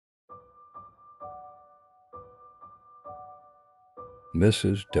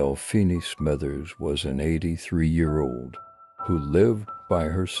Mrs. Delphine Smithers was an 83-year-old who lived by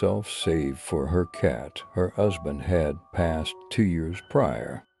herself save for her cat. Her husband had passed 2 years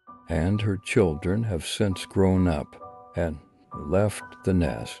prior, and her children have since grown up and left the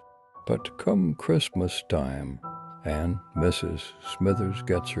nest. But come Christmas time, and Mrs. Smithers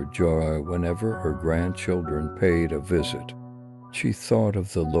gets her joy whenever her grandchildren paid a visit. She thought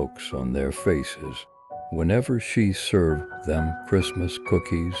of the looks on their faces whenever she served them Christmas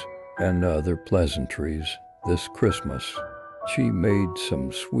cookies and other pleasantries. This Christmas, she made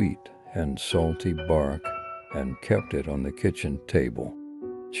some sweet and salty bark and kept it on the kitchen table.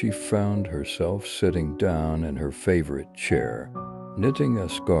 She found herself sitting down in her favorite chair, knitting a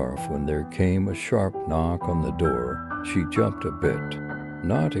scarf when there came a sharp knock on the door. She jumped a bit,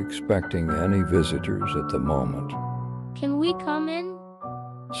 not expecting any visitors at the moment. Can we come in?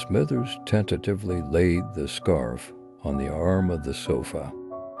 Smithers tentatively laid the scarf on the arm of the sofa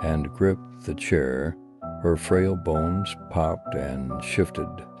and gripped the chair. Her frail bones popped and shifted.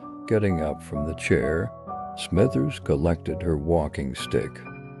 Getting up from the chair, Smithers collected her walking stick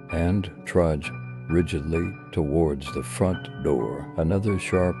and trudged rigidly towards the front door. Another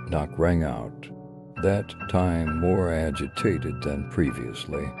sharp knock rang out, that time more agitated than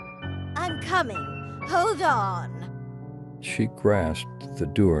previously. I'm coming. Hold on. She grasped the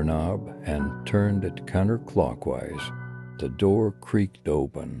doorknob and turned it counterclockwise. The door creaked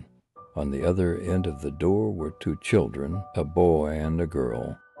open. On the other end of the door were 2 children, a boy and a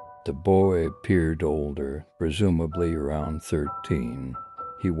girl. The boy appeared older, presumably around 13.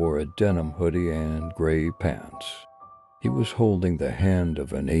 He wore a denim hoodie and gray pants. He was holding the hand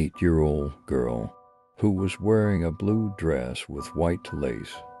of an 8-year-old girl who was wearing a blue dress with white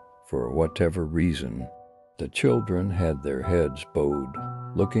lace. For whatever reason, the children had their heads bowed.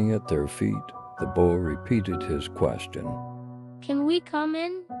 Looking at their feet, the boy repeated his question. Can we come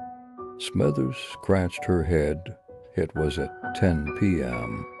in? Smithers scratched her head. It was at 10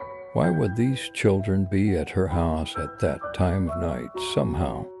 p.m. Why would these children be at her house at that time of night?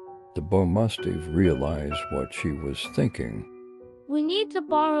 Somehow, the boy must have realized what she was thinking. We need to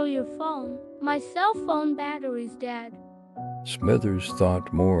borrow your phone. My cell phone battery's dead. Smithers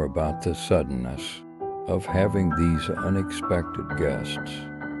thought more about the suddenness of having these unexpected guests,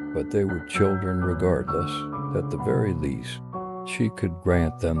 but they were children regardless. At the very least, she could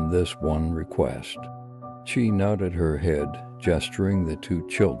grant them this one request. She nodded her head, gesturing the 2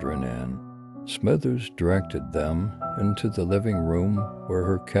 children in. Smithers directed them into the living room, where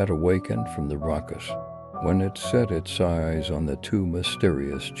her cat awakened from the ruckus. When it set its eyes on the 2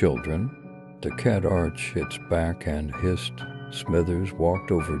 mysterious children, the cat arched its back and hissed. Smithers walked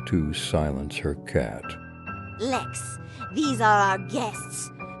over to silence her cat. Lex, these are our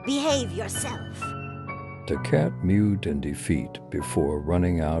guests. Behave yourself. The cat mewed in defeat before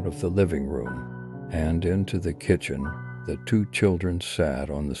running out of the living room and into the kitchen. The 2 children sat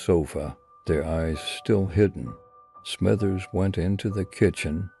on the sofa, their eyes still hidden. Smithers went into the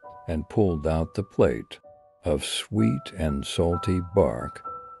kitchen and pulled out the plate of sweet and salty bark.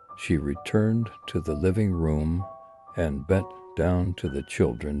 She returned to the living room and bent down to the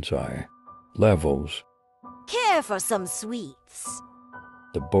children's eye levels. Care for some sweets?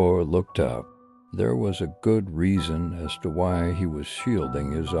 The boy looked up. There was a good reason as to why he was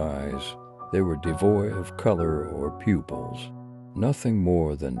shielding his eyes. They were devoid of color or pupils. Nothing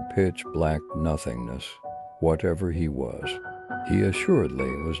more than pitch-black nothingness, whatever he was. He assuredly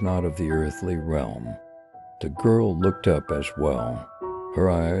was not of the earthly realm. The girl looked up as well. Her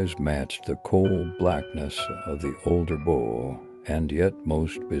eyes matched the cold blackness of the older boy, and yet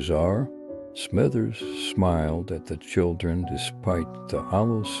most bizarre, Smithers smiled at the children despite the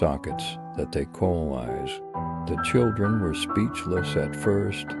hollow sockets that they call eyes. The children were speechless at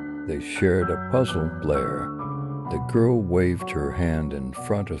first. They shared a puzzled glare. The girl waved her hand in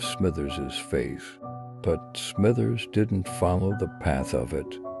front of Smithers's face, but Smithers didn't follow the path of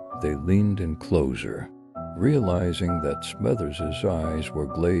it. They leaned in closer. Realizing that Smithers's eyes were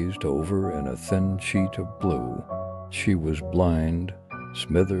glazed over in a thin sheet of blue, she was blind.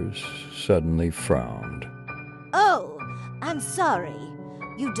 Smithers suddenly frowned. Oh, I'm sorry.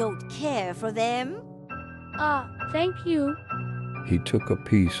 You don't care for them? Thank you. He took a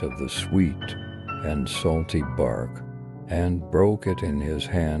piece of the sweet and salty bark and broke it in his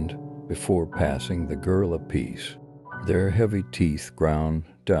hand before passing the girl a piece. Their heavy teeth ground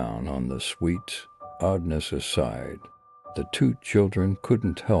down on the sweets. Oddness aside, the 2 children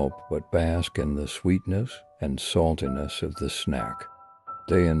couldn't help but bask in the sweetness and saltiness of the snack.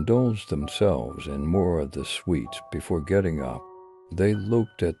 They indulged themselves in more of the sweets before getting up. They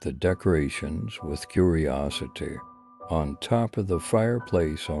looked at the decorations with curiosity. On top of the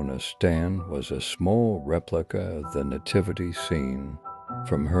fireplace on a stand was a small replica of the nativity scene.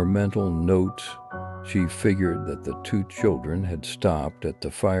 From her mental notes, she figured that the two children had stopped at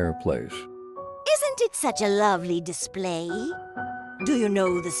the fireplace. Isn't it such a lovely display? Do you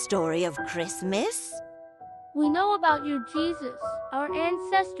know the story of Christmas? We know about your Jesus. Our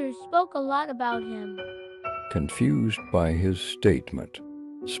ancestors spoke a lot about him. Confused by his statement,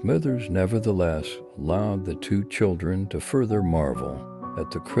 Smithers nevertheless allowed the two children to further marvel at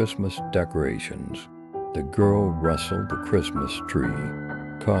the Christmas decorations. The girl rustled the Christmas tree,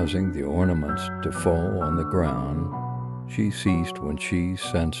 causing the ornaments to fall on the ground. She ceased when she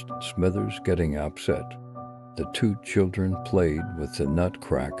sensed Smithers getting upset. The two children played with the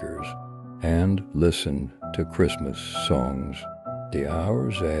nutcrackers and listened to Christmas songs. The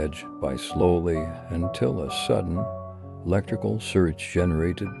hours edged by slowly until a sudden electrical surge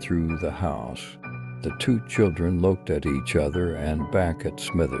generated through the house. The two children looked at each other and back at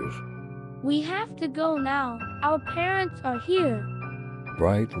Smithers. We have to go now. Our parents are here.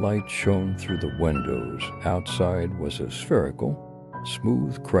 Bright light shone through the windows. Outside was a spherical,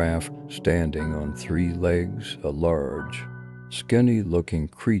 smooth craft standing on three legs. A large, skinny-looking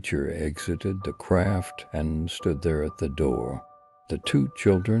creature exited the craft and stood there at the door. The two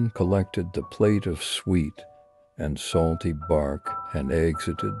children collected the plate of sweet and salty bark and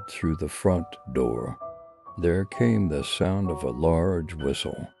exited through the front door. There came the sound of a large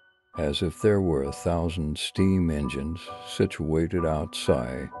whistle, as if there were 1,000 steam engines situated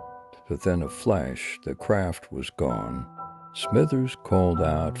outside. Within a flash, the craft was gone. Smithers called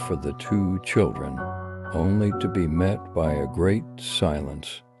out for the two children, only to be met by a great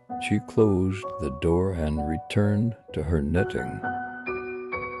silence. She closed the door and returned to her knitting.